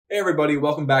Hey everybody,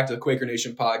 welcome back to the Quaker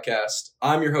Nation podcast.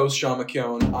 I'm your host, Sean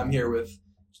McKeown. I'm here with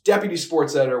Deputy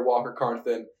Sports Editor Walker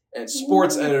Carnathan and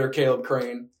Sports Editor Caleb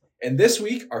Crain. And this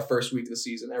week, our first week of the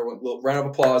season, everyone, a little round of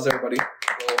applause, everybody.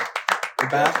 We're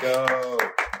back. Let's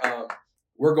go.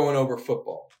 We're going over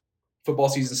football. Football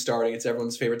season starting. It's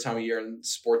everyone's favorite time of year in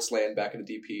sports land back in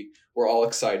the DP. We're all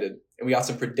excited. And we got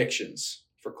some predictions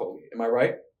for Colgate. Am I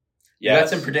right? Yeah, we got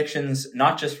some predictions,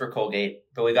 not just for Colgate,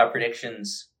 but we got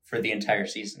predictions for the entire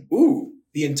season. Ooh,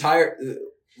 the entire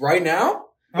right now?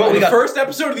 Well, the first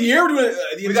episode of the year, we're doing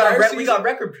the entire season? We got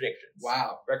record predictions.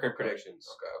 Wow. Record predictions.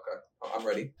 Okay. I'm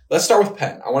ready. Let's start with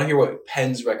Penn. I want to hear what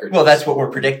Penn's record Well, is. that's what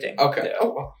we're predicting. Okay. Yeah. Oh,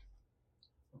 wow.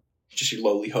 Just your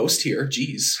lowly host here.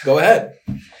 Jeez. Go ahead.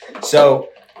 So,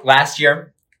 last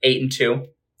year, 8-2.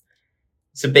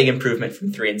 It's a big improvement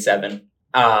from 3-7.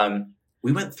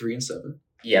 We went 3-7.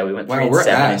 Yeah, we went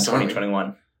 3-7 in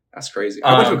 2021. That's crazy.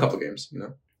 I went to a couple games,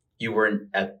 You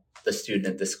weren't the student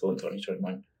at this school in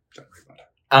 2021. Don't worry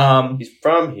about it. He's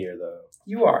from here, though.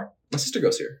 You are. My sister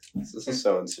goes here. This is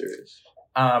so unserious.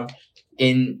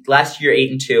 In last year,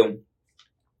 8-2.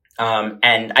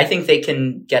 And I think they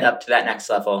can get up to that next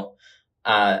level.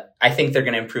 I think they're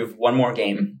going to improve one more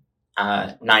game.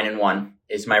 9-1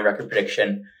 is my record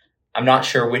prediction. I'm not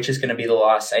sure which is going to be the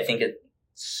loss. I think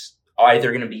it's either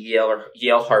going to be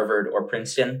Yale, Harvard, or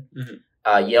Princeton.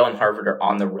 Mm-hmm. Yale and Harvard are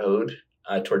on the road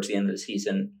towards the end of the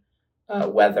season.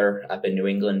 Weather up in New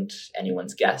England,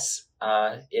 anyone's guess,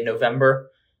 in November.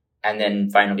 And then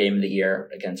final game of the year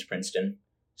against Princeton.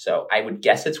 So I would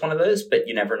guess it's one of those, but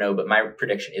you never know. But my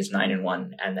prediction is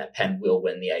 9-1, and that Penn will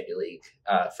win the Ivy League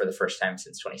for the first time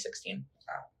since 2016.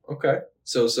 Wow. Okay.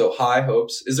 So high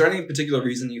hopes. Is there any particular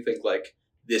reason you think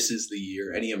this is the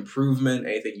year? Any improvement?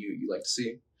 Anything you like to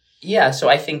see? Yeah. So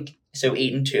I think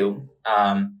 8-2.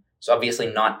 So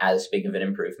obviously not as big of an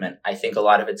improvement. I think a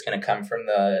lot of it's going to come from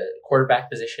the quarterback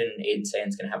position. Aiden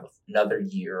Sayen's going to have another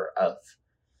year of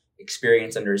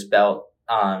experience under his belt.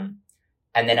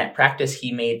 And then at practice,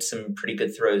 he made some pretty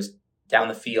good throws down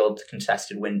the field,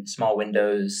 contested small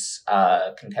windows,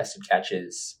 contested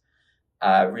catches,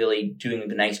 really doing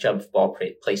a nice job of ball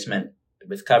placement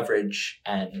with coverage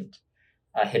and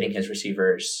hitting his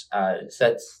receivers. So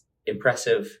that's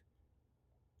impressive.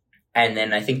 And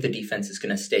then I think the defense is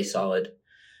going to stay solid.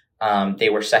 They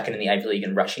were second in the Ivy League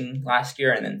in rushing last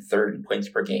year and then third in points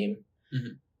per game.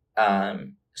 Mm-hmm.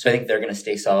 So I think they're going to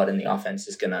stay solid, and the offense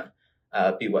is going to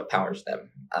be what powers them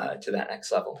to that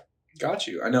next level. Got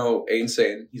you. I know Aiden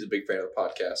Sayen, he's a big fan of the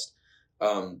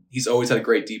podcast. He's always had a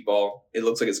great deep ball. It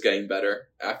looks like it's getting better.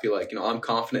 I feel like, I'm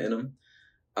confident in him.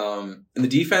 And the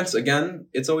defense, again,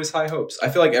 it's always high hopes. I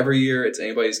feel like every year it's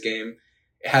anybody's game.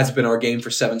 It has been our game for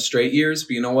 7 straight years,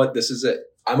 but you know what? This is it.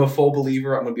 I'm a full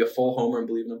believer. I'm going to be a full homer and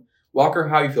believe in him. Walker,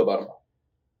 how do you feel about him?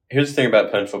 Here's the thing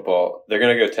about Penn football. They're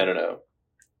going to go 10-0.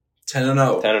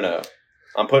 10-0. 10-0.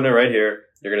 I'm putting it right here.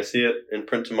 You're going to see it in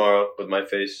print tomorrow with my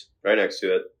face right next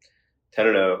to it.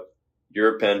 10-0.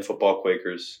 You're Penn football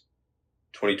Quakers,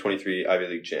 2023 Ivy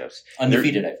League champs.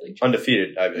 Undefeated Ivy League champs.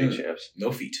 Undefeated Ivy League champs.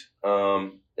 No feet.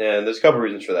 And there's a couple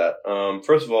reasons for that.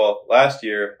 First of all, last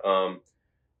year,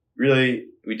 really,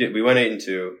 we went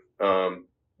 8-2.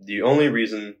 The only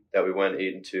reason that we went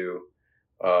 8-2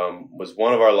 was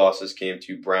one of our losses came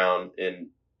to Brown in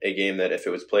a game that if it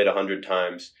was played 100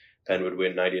 times, Penn would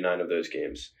win 99 of those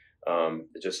games.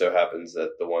 It just so happens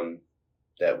that the one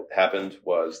that happened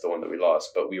was the one that we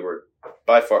lost. But we are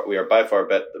by far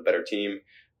the better team.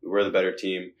 We were the better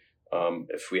team.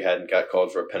 If we hadn't got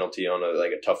called for a penalty on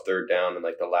a tough third down and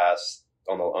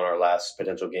on our last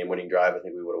potential game-winning drive, I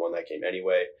think we would have won that game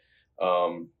anyway.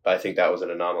 But I think that was an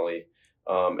anomaly.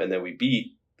 And then we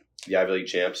beat the Ivy League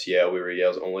champs. Yale. We were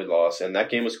Yale's only loss, and that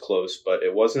game was close, but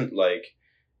it wasn't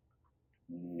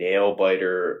nail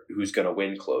biter who's going to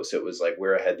win close. It was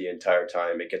we're ahead the entire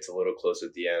time. It gets a little close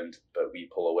at the end, but we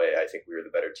pull away. I think we were the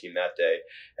better team that day.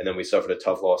 And then we suffered a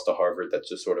tough loss to Harvard that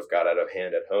just sort of got out of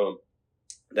hand at home.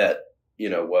 That,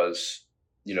 was,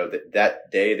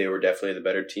 that day they were definitely the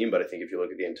better team. But I think if you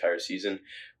look at the entire season,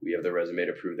 we have the resume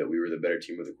to prove that we were the better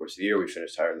team over the course of the year. We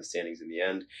finished higher in the standings in the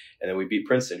end. And then we beat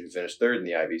Princeton, who finished third in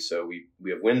the Ivy. So we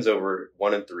have wins over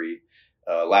 1 and 3.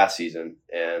 Last season,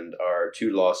 and our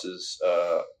 2 losses,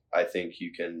 I think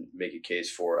you can make a case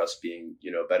for us being,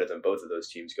 better than both of those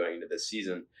teams going into this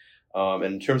season. And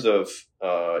in terms of,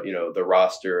 the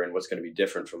roster and what's going to be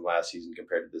different from last season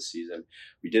compared to this season,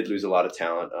 we did lose a lot of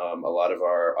talent. A lot of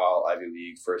our all Ivy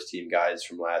League first team guys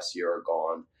from last year are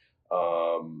gone.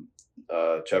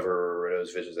 Trevor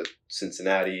Renosvich is at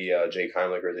Cincinnati, Jake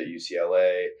Heimlicher is at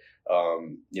UCLA.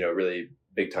 Really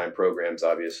big time programs,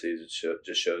 obviously. It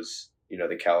just shows,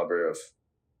 the caliber of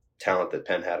talent that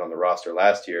Penn had on the roster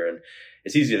last year. And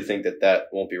it's easy to think that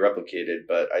won't be replicated,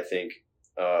 but I think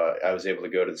I was able to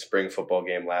go to the spring football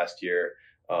game last year,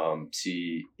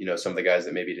 see, some of the guys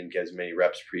that maybe didn't get as many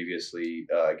reps previously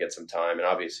get some time. And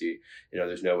obviously,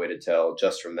 there's no way to tell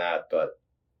just from that, but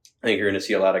I think you're going to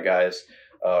see a lot of guys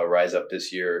rise up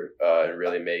this year and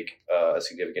really make a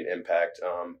significant impact.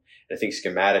 And I think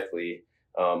schematically,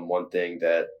 one thing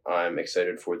that I'm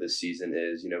excited for this season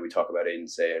is, we talk about Aiden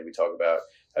Say, and we talk about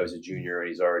how he's a junior and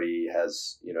he's already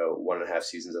has, 1.5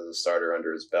 seasons as a starter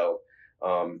under his belt.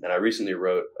 And I recently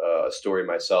wrote a story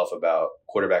myself about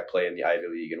quarterback play in the Ivy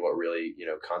League and what really,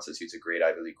 constitutes a great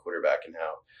Ivy League quarterback, and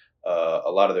how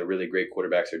a lot of the really great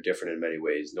quarterbacks are different in many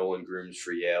ways. Nolan Grooms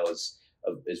for Yale is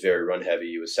very run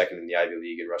heavy. He was second in the Ivy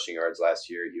League in rushing yards last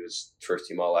year. He was first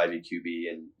team all Ivy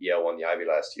QB, and Yale won the Ivy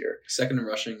last year. Second in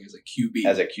rushing as a QB.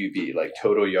 As a QB,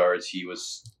 total yards, he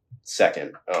was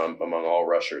second among all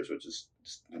rushers, which is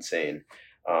just insane.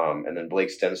 And then Blake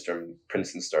Stenstrom,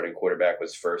 Princeton's starting quarterback,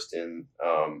 was first in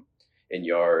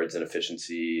yards and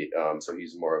efficiency. So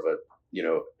he's more of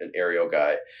an aerial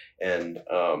guy. And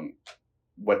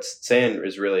what's saying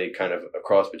is really kind of a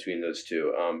cross between those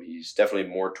two. He's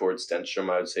definitely more towards Stenstrom,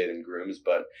 I would say, than Grooms,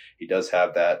 but he does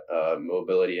have that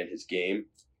mobility in his game.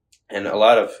 And a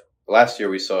lot of last year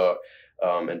we saw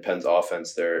in Penn's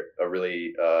offense there a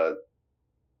really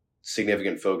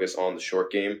significant focus on the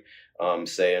short game.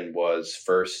 Sayin was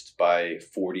first by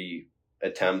 40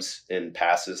 attempts in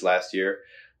passes last year,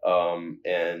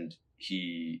 and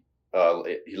he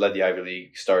led the Ivy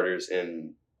League starters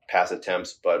in pass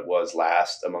attempts, but was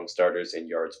last among starters in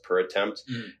yards per attempt.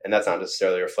 And that's not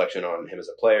necessarily a reflection on him as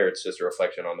a player. It's just a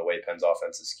reflection on the way Penn's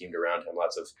offense is schemed around him.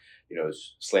 Lots of,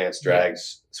 slants,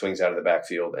 drags, swings out of the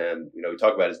backfield. And, we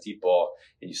talk about his deep ball,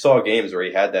 and you saw games where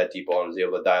he had that deep ball and was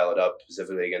able to dial it up,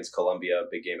 specifically against Columbia,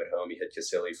 big game at home. He hit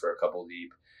Casilli for a couple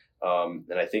deep.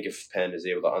 And I think if Penn is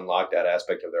able to unlock that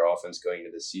aspect of their offense going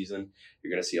into this season,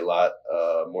 you're going to see a lot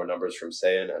more numbers from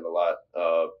Sayin and a lot,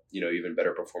 even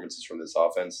better performances from this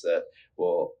offense that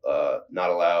will not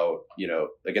allow,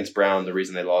 against Brown, the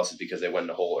reason they lost is because they went in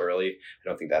the hole early. I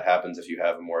don't think that happens if you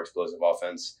have a more explosive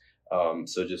offense.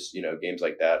 So just, games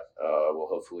like that will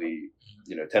hopefully,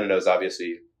 10-0 is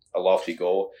obviously a lofty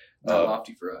goal. Not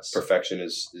lofty for us. Perfection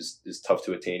is tough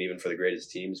to attain even for the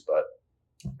greatest teams, but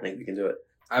I think we can do it.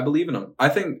 I believe in him. I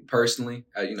think personally,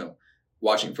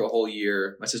 watching for a whole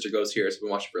year, my sister goes here, so I've been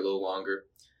watching for a little longer.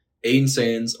 Aiden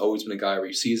Sayin's always been a guy where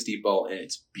you see his deep ball and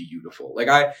it's beautiful.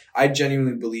 I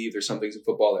genuinely believe there's some things in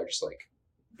football that are just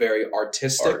very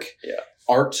artistic,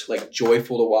 art,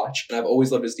 joyful to watch. And I've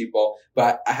always loved his deep ball,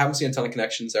 but I haven't seen a ton of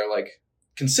connections that are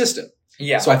consistent.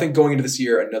 Yeah. So I think going into this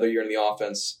year, another year in the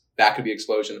offense, that could be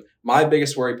explosion. My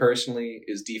biggest worry personally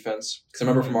is defense, because I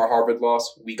remember from our Harvard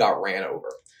loss, we got ran over.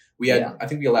 I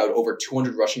think we allowed over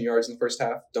 200 rushing yards in the first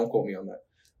half. Don't quote me on that.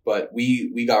 But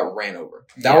we got ran over.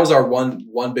 That was our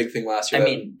one big thing last year.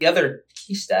 The other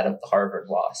key stat of the Harvard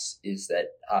loss is that,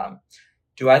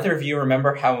 do either of you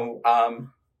remember how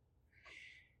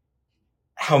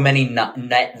many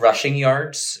net rushing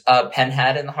yards Penn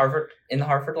had in the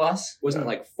Harvard loss?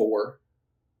 Wasn't it 4?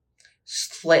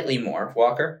 Slightly more,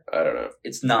 Walker. I don't know.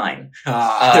 It's 9.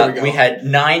 There we go. We had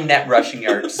 9 net rushing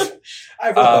yards.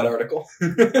 I've read that article.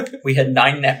 We had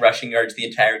 9 net rushing yards the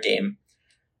entire game,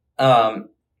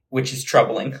 which is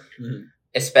troubling,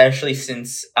 especially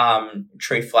since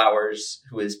Trey Flowers,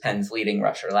 who is Penn's leading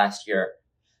rusher last year,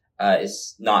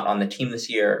 is not on the team this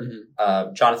year.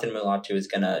 Jonathan Mulatu is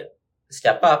going to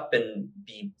step up and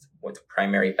be the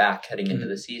primary back heading into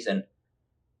the season.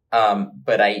 But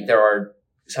there are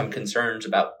some concerns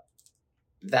about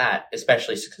that,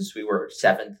 especially because we were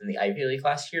 7th in the Ivy League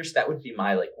last year. So that would be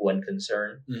my one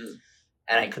concern.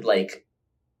 And I could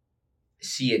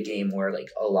see a game where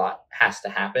a lot has to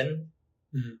happen.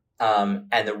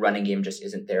 And the running game just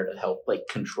isn't there to help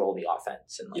control the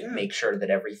offense and make sure that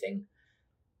everything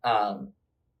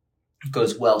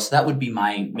goes well. So that would be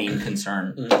my main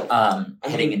concern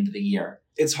heading into the year.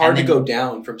 It's hard to go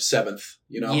down from 7th,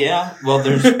 Yeah, well,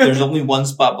 there's only one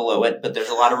spot below it, but there's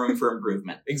a lot of room for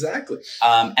improvement. Exactly.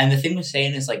 And the thing with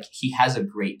Sayin is he has a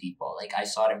great deep ball. I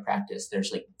saw it in practice.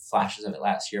 There's flashes of it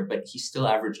last year, but he still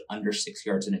averaged under 6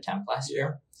 yards an attempt last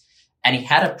year, and he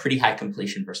had a pretty high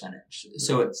completion percentage.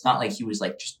 So it's not like he was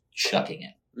just chucking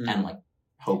it and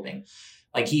hoping.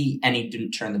 He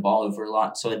didn't turn the ball over a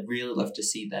lot. So I'd really love to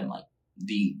see them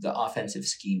the offensive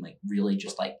scheme really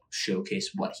just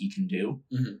showcase what he can do,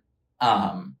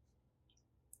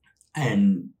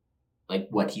 and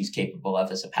what he's capable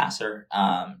of as a passer,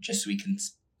 just so we can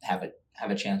have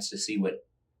a chance to see what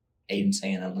Aiden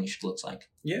Sayin Unleashed looks like.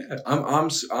 Yeah,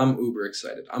 I'm uber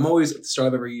excited. I'm always at the start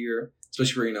of every year,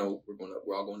 especially for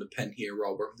we're all going to Penn here. We're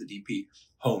all working with the DP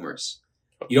homers.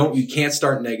 You can't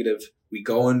start negative. We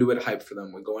go into it hyped for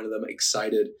them. We go into them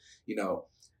excited.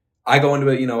 I go into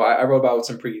it. I wrote about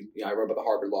I wrote about the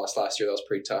Harvard loss last year. That was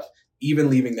pretty tough. Even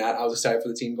leaving that, I was excited for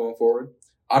the team going forward.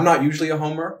 I'm not usually a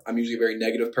homer. I'm usually a very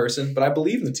negative person, but I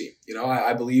believe in the team.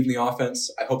 I believe in the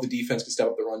offense. I hope the defense can step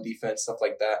up the run defense, stuff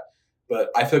like that. But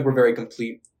I feel like we're very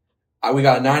complete. We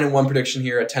got a 9-1 prediction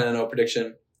here, a 10-0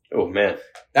 prediction. Oh man,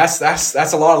 that's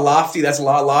a lot of lofty. That's a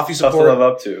lot of lofty support. Tough to live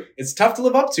up to. It's tough to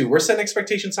live up to. We're setting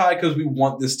expectations high because we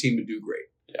want this team to do great.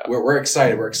 Yeah. We're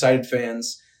excited. We're excited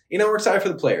fans. We're excited for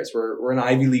the players. We're an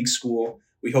Ivy League school.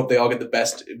 We hope they all get the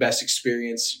best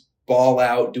experience, ball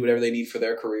out, do whatever they need for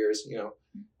their careers.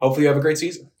 Hopefully you have a great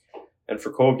season. And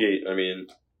for Colgate,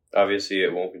 obviously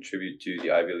it won't contribute to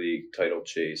the Ivy League title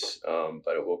chase,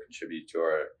 but it will contribute to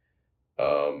our,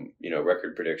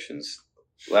 record predictions.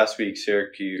 Last week,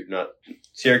 Syracuse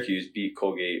beat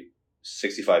Colgate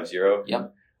 65-0.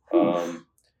 Yep.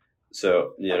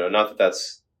 So, not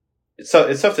that's it's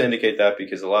tough to indicate that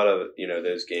because a lot of,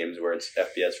 those games where it's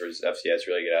FBS versus FCS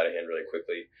really get out of hand really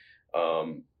quickly.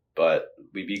 But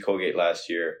we beat Colgate last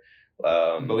year.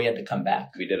 But we had to come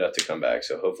back. We did have to come back.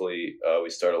 So hopefully we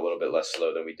start a little bit less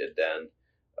slow than we did then.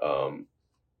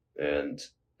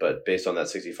 But based on that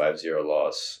 65-0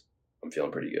 loss, I'm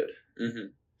feeling pretty good. Mm-hmm.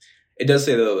 It does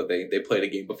say though that they played a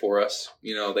game before us.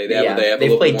 They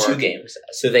played two games.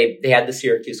 So they had the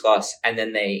Syracuse loss, and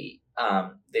then they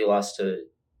lost to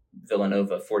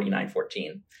Villanova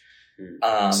 49-14.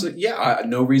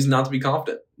 No reason not to be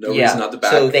confident. No reason not to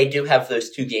back. So they do have those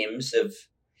 2 games of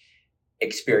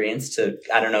experience to,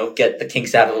 get the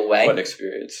kinks out of the way. What an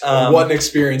experience. What an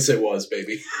experience it was,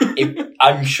 baby.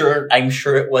 I'm sure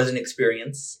it was an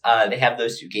experience. They have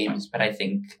those 2 games, but I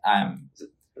think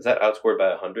is that outscored by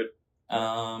 100?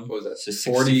 What was that? So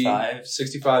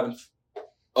 65 and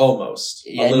almost.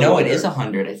 Yeah, no, it is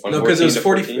 100. I think. No, because it was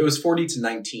 40. It was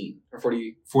 40-19 or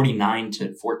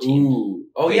 49-14. Ooh.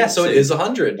 Oh yeah, so it is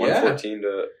 100.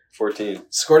 114-14.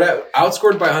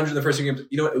 Outscored by 100 in the first 2 games.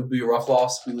 It would be a rough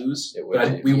loss if we lose. It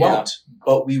would. We won't.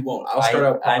 But we won't. I'll start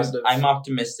out positive. I'm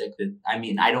optimistic that.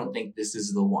 I don't think this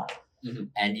is the one,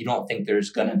 and you don't think there's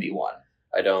gonna be one.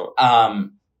 I don't.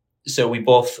 So we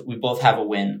both have a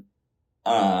win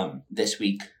this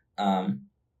week.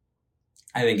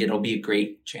 I think it'll be a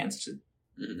great chance to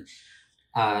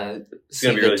it's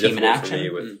going to be really difficult for me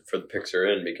for the picks are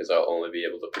in because I'll only be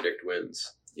able to predict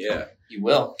wins. Yeah. You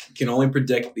will. You can only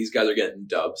predict these guys are getting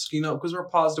dubs, because we're a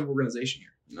positive organization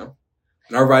here,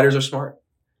 And our writers are smart.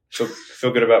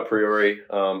 Feel good about Priori.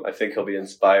 I think he'll be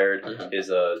inspired. Is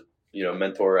a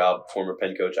mentor, former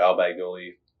Penn coach Al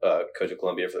Bagnoli, coach of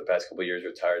Columbia for the past couple of years,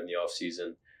 retired in the off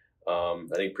season.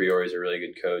 I think Priori is a really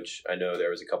good coach. I know there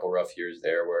was a couple rough years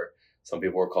there where some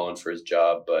people were calling for his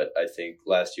job, but I think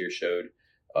last year showed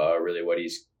really what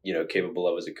he's capable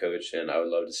of as a coach, and I would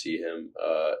love to see him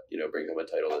bring home a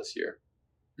title this year.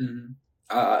 Mm-hmm.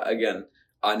 Again,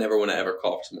 I never want to ever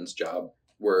call for someone's job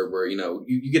where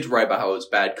you get to write about how it's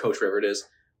bad coach, whatever it is.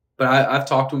 But I've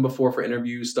talked to him before for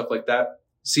interviews, stuff like that.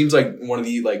 Seems like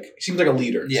seems like a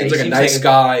leader. Yeah, seems like a nice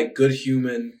guy, good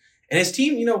human, and his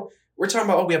team. We're talking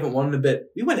about we haven't won in a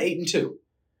bit. We went 8-2.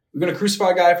 We're going to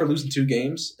crucify a guy for losing 2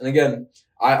 games. And again,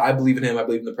 I believe in him. I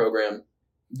believe in the program.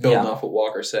 Building off what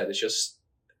Walker said, it's just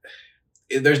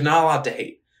there's not a lot to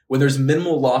hate. When there's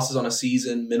minimal losses on a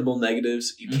season, minimal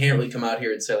negatives, you can't really come out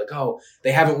here and say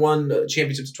they haven't won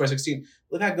championships in 2016.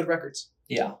 Look at good records.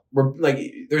 Yeah, we're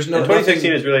there's no. And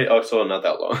 2016 is really also not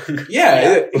that long.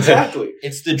 Yeah, exactly.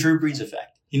 It's the Drew Brees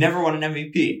effect. He never won an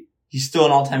MVP. He's still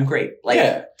an all-time great.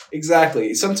 Yeah,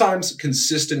 exactly. Sometimes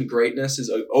consistent greatness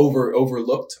is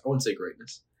overlooked. I wouldn't say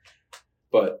greatness,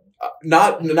 but I'm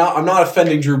not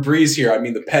offending Drew Brees here. I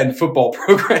mean the Penn football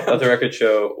program. Let the record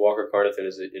show Walker Carnathan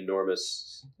is an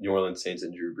enormous New Orleans Saints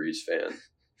and Drew Brees fan,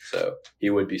 so he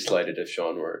would be slighted if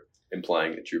Sean were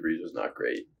implying that Drew Brees was not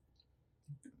great.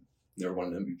 Never won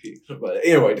an MVP, but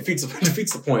anyway, defeats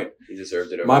the point. He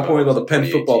deserved it. My point about the Penn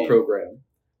football program.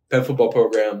 Penn football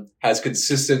program has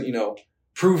consistent,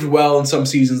 proved well in some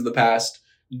seasons in the past.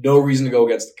 No reason to go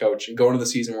against the coach. And going into the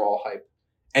season, we're all hype.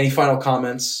 Any final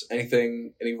comments?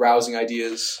 Any rousing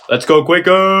ideas? Let's go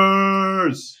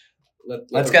Quakers!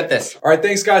 Let's get this. All right,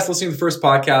 thanks guys for listening to the first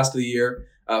podcast of the year.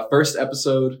 First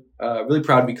episode. Really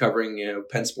proud to be covering,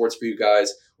 Penn sports for you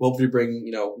guys. We'll hopefully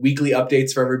bring, weekly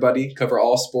updates for everybody. Cover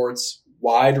all sports,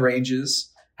 wide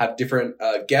ranges. Have different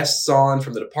guests on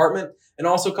from the department, and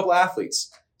also a couple of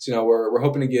athletes. So, we're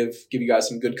hoping to give you guys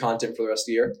some good content for the rest of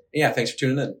the year. And yeah, thanks for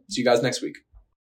tuning in. See you guys next week.